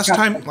 last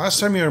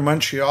time you were in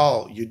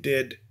Montreal, you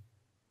did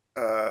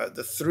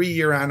the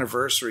 3-year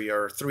anniversary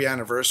or 3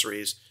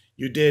 anniversaries.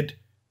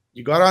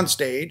 You got on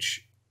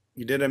stage,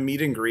 you did a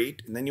meet and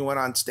greet, and then you went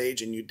on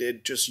stage and you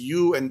did just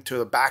you and to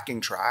the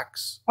backing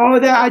tracks. Oh,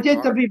 I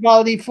did the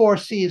Vivaldi 4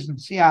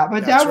 Seasons, yeah,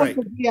 but that was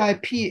a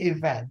VIP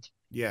event.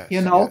 Yes,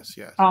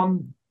 yes.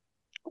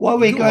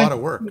 Well, you do a lot of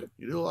work.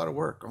 You do a lot of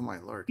work. Oh my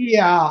Lord.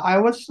 Yeah, I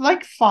was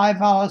like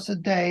 5 hours a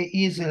day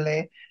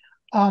easily,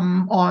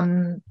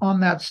 on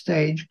that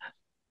stage,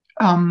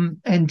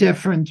 in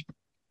different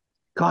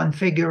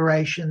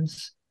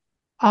configurations.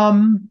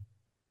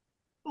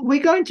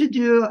 We're going to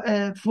do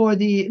for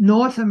the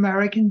North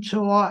American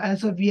tour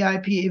as a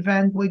VIP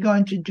event. We're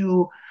going to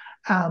do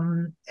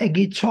a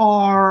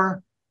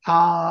guitar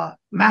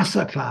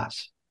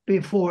masterclass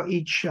before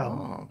each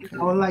show,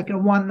 like a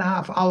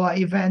 1.5 hour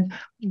event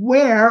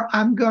where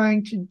I'm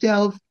going to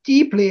delve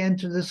deeply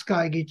into the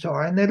Sky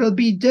guitar, and it'll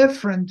be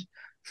different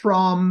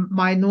from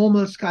my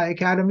normal Sky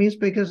Academies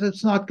because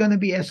it's not going to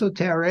be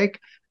esoteric.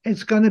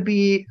 It's going to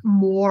be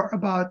more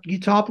about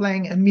guitar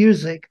playing and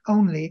music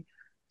only.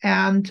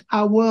 And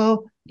I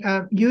will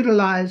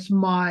utilize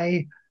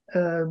my,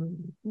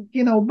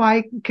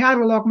 my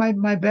catalog,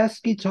 my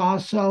best guitar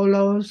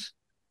solos,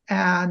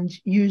 and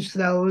use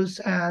those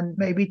and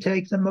maybe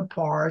take them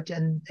apart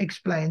and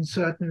explain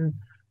certain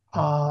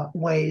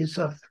ways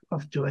of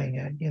doing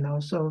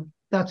it, So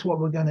that's what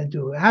we're going to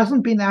do. It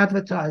hasn't been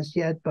advertised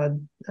yet, but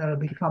it'll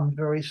become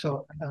very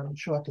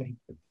shortly.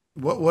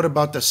 What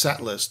about the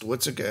set list?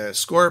 What's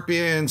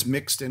Scorpions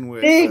mixed in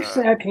with big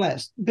set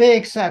list?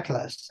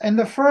 In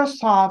the first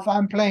half,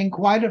 I'm playing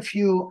quite a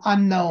few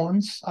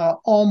unknowns,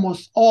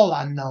 almost all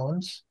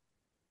unknowns.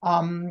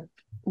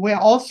 We're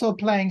also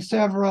playing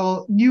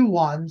several new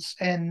ones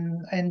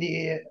in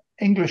the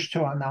English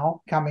tour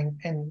now coming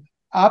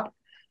up.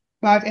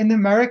 But in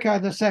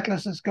America, the set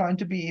list is going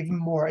to be even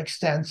more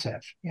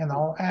extensive,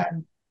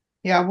 and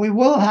yeah, we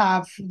will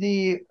have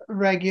the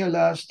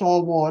regular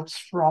stalwarts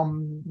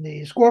from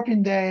the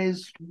Scorpion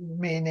days,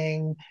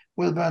 meaning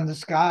We'll Burn the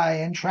Sky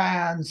and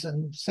Trance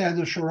and Celle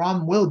de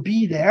Charonne will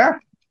be there.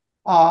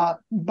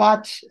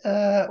 But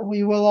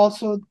we will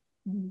also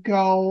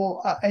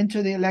go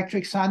into the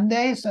Electric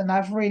Sundays, and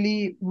I've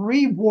really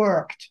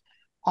reworked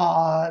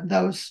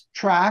those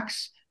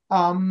tracks.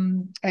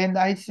 And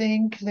I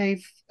think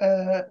they've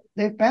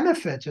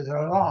benefited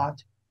a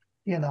lot,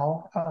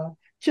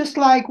 just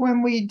like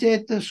when we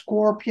did the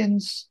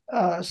Scorpions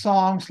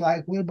songs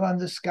like We'll Burn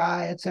the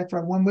Sky,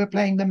 etc. When we're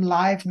playing them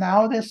live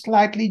now, they're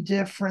slightly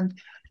different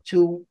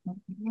to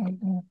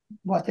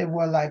what they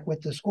were like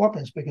with the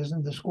Scorpions, because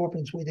in the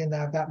Scorpions we didn't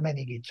have that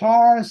many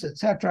guitars,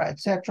 etc.,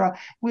 etc.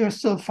 We were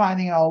still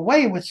finding our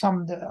way with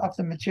some of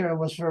the material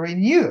was very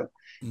new.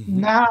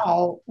 Mm-hmm.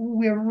 Now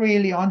we're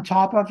really on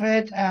top of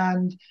it,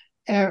 and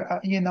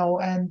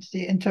and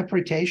the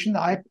interpretation,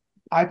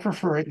 I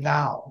prefer it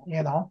now,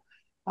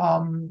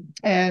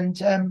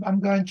 and I'm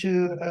going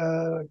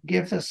to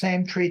give the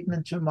same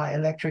treatment to my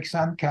Electric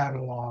Sun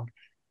catalog.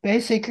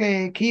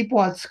 Basically, keep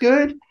what's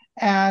good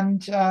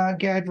and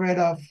get rid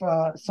of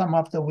some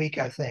of the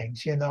weaker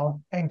things,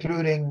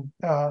 including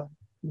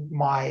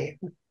my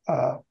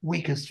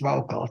weakest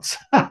vocals.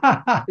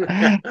 So,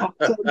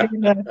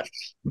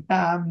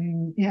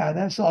 yeah,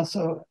 there's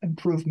also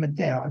improvement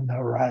there on the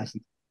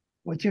horizon.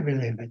 Would you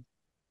believe it?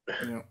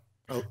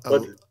 Go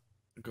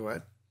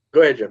ahead.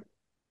 Go ahead, Jim.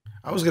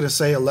 I was going to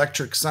say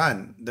Electric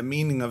Sun, the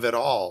meaning of it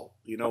all.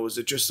 Was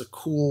it just a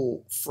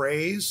cool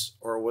phrase,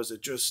 or was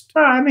it just...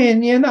 I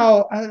mean,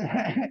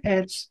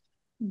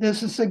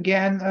 this is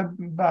again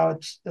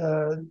about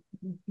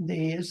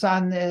the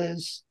sun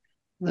is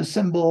the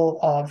symbol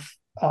of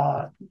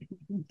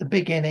the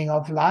beginning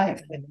of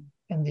life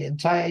in the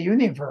entire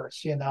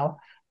universe.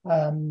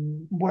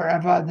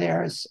 Wherever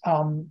there's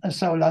a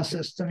solar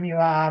system, you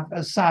have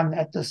a sun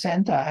at the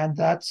center, and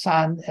that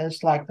sun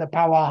is like the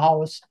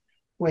powerhouse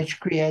which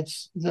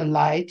creates the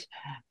light,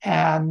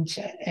 and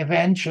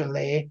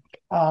eventually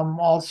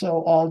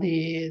also all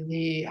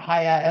the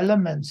higher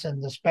elements in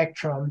the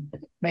spectrum.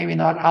 Maybe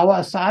not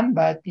our sun,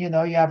 but you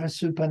have a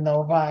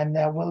supernova, and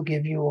that will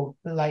give you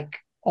like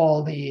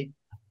all the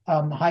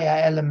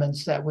higher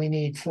elements that we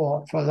need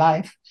for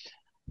life.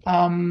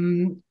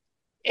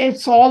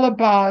 It's all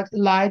about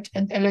light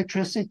and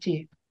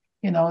electricity.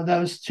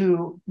 Those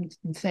two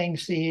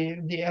things.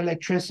 The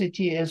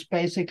electricity is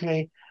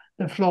basically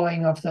the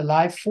flowing of the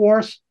life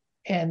force,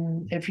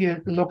 and if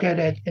you look at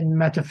it in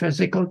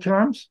metaphysical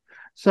terms,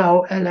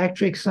 so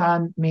electric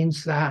sun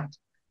means that,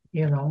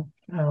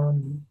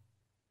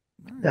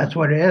 that's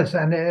what it is,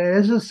 and it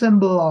is a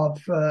symbol of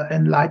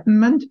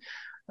enlightenment,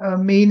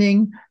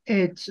 meaning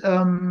it's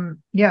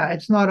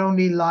it's not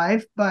only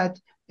life, but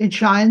it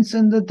shines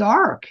in the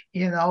dark,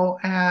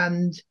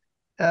 and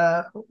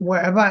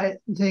wherever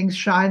things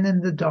shine in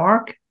the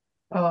dark,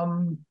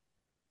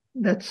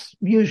 that's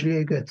usually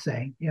a good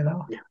thing,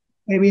 Yeah.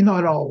 Maybe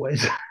not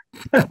always.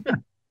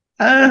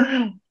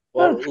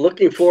 Well,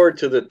 looking forward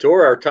to the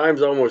tour. Our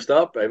time's almost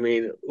up. I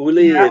mean,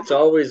 Uli, It's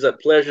always a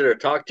pleasure to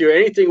talk to you.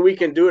 Anything we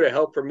can do to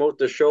help promote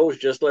the shows,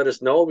 just let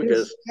us know,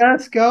 because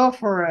let's go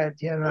for it,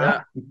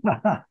 Yeah.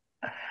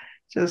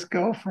 Just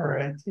go for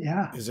it.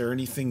 Yeah. Is there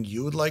anything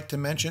you would like to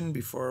mention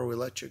before we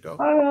let you go?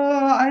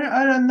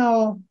 I don't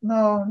know.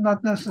 No,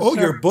 not necessarily. Oh,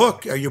 your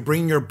book. Are you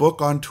bringing your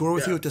book on tour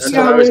with you? That's what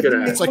I was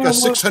going to It's like a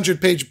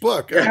 600-page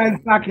book.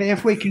 Exactly.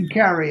 If we can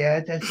carry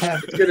it, it's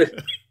heavy.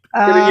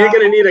 You're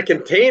going to need a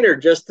container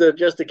just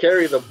to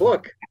carry the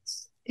book.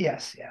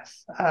 Yes.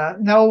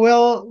 No,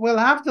 we'll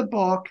have the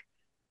book,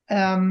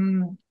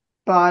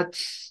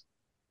 but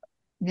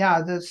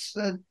yeah, this.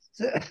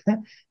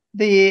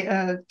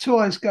 The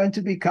tour is going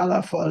to be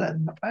colorful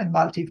and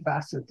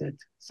multifaceted.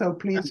 So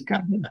please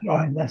come and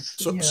join us.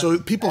 So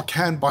people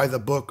can buy the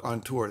book on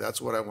tour. That's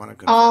what I want to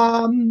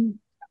confirm.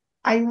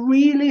 I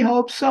really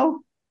hope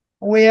so.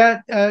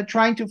 We're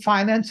trying to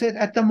finance it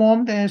at the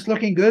moment, and it's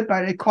looking good,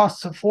 but it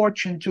costs a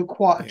fortune to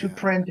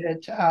print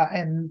it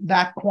in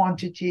that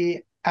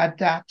quantity at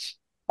that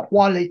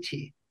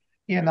quality.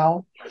 And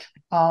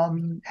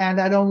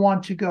I don't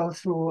want to go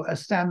through a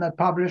standard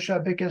publisher,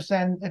 because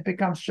then it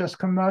becomes just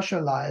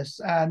commercialized.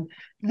 And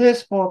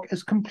this book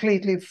is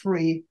completely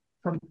free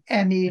from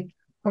any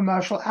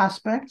commercial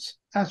aspects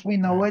as we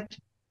know it.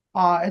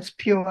 It's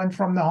pure and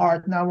from the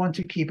heart, and I want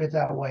to keep it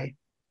that way.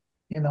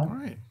 All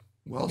right.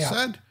 Well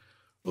said.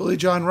 Uli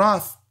John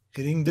Roth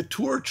hitting the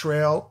tour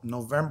trail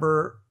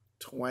November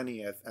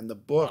 20th, and the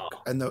book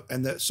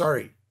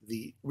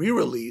the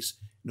re-release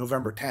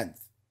November 10th.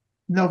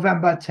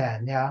 November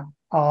 10, yeah.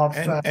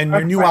 And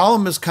your new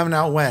album is coming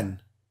out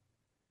when?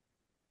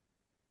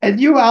 A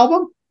new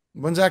album?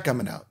 When's that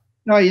coming out?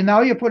 No,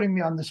 you're putting me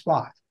on the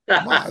spot.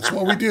 Come on, that's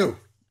what we do.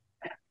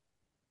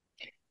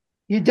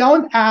 You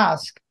don't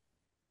ask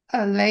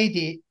a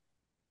lady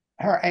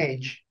her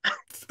age.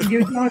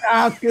 You don't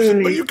ask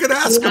Uli. Well, you could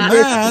ask a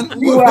man when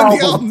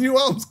the new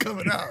album's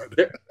coming out.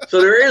 So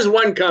there is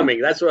one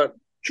coming. That's what.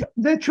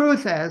 The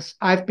truth is,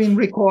 I've been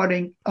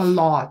recording a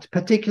lot,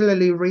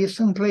 particularly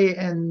recently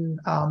in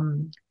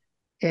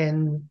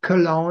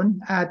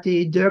Cologne at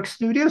the Dirk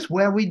Studios,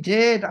 where we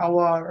did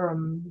our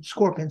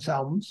Scorpions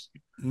albums,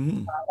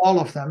 all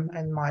of them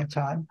in my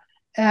time,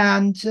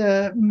 and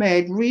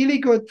made really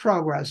good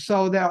progress.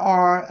 So there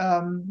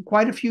are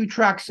quite a few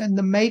tracks in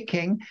the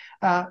making.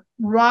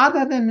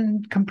 Rather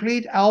than a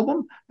complete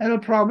album, it'll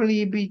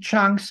probably be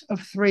chunks of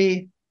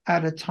 3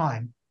 at a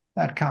time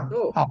that come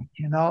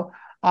out,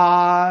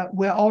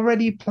 we're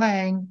already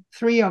playing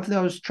 3 of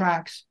those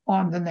tracks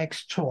on the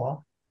next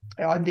tour,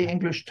 on the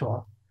English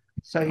tour.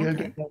 So you'll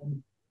get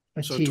them.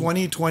 So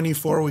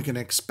 2024, we can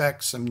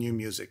expect some new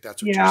music.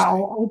 That's what you're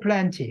saying.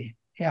 Plenty.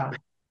 Yeah.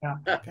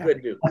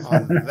 Good news.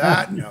 On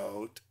that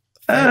note,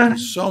 thank you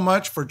so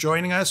much for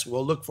joining us.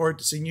 We'll look forward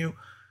to seeing you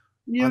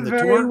on the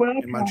tour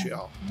in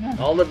Montreal.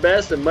 All the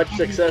best and much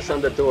success on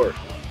the tour.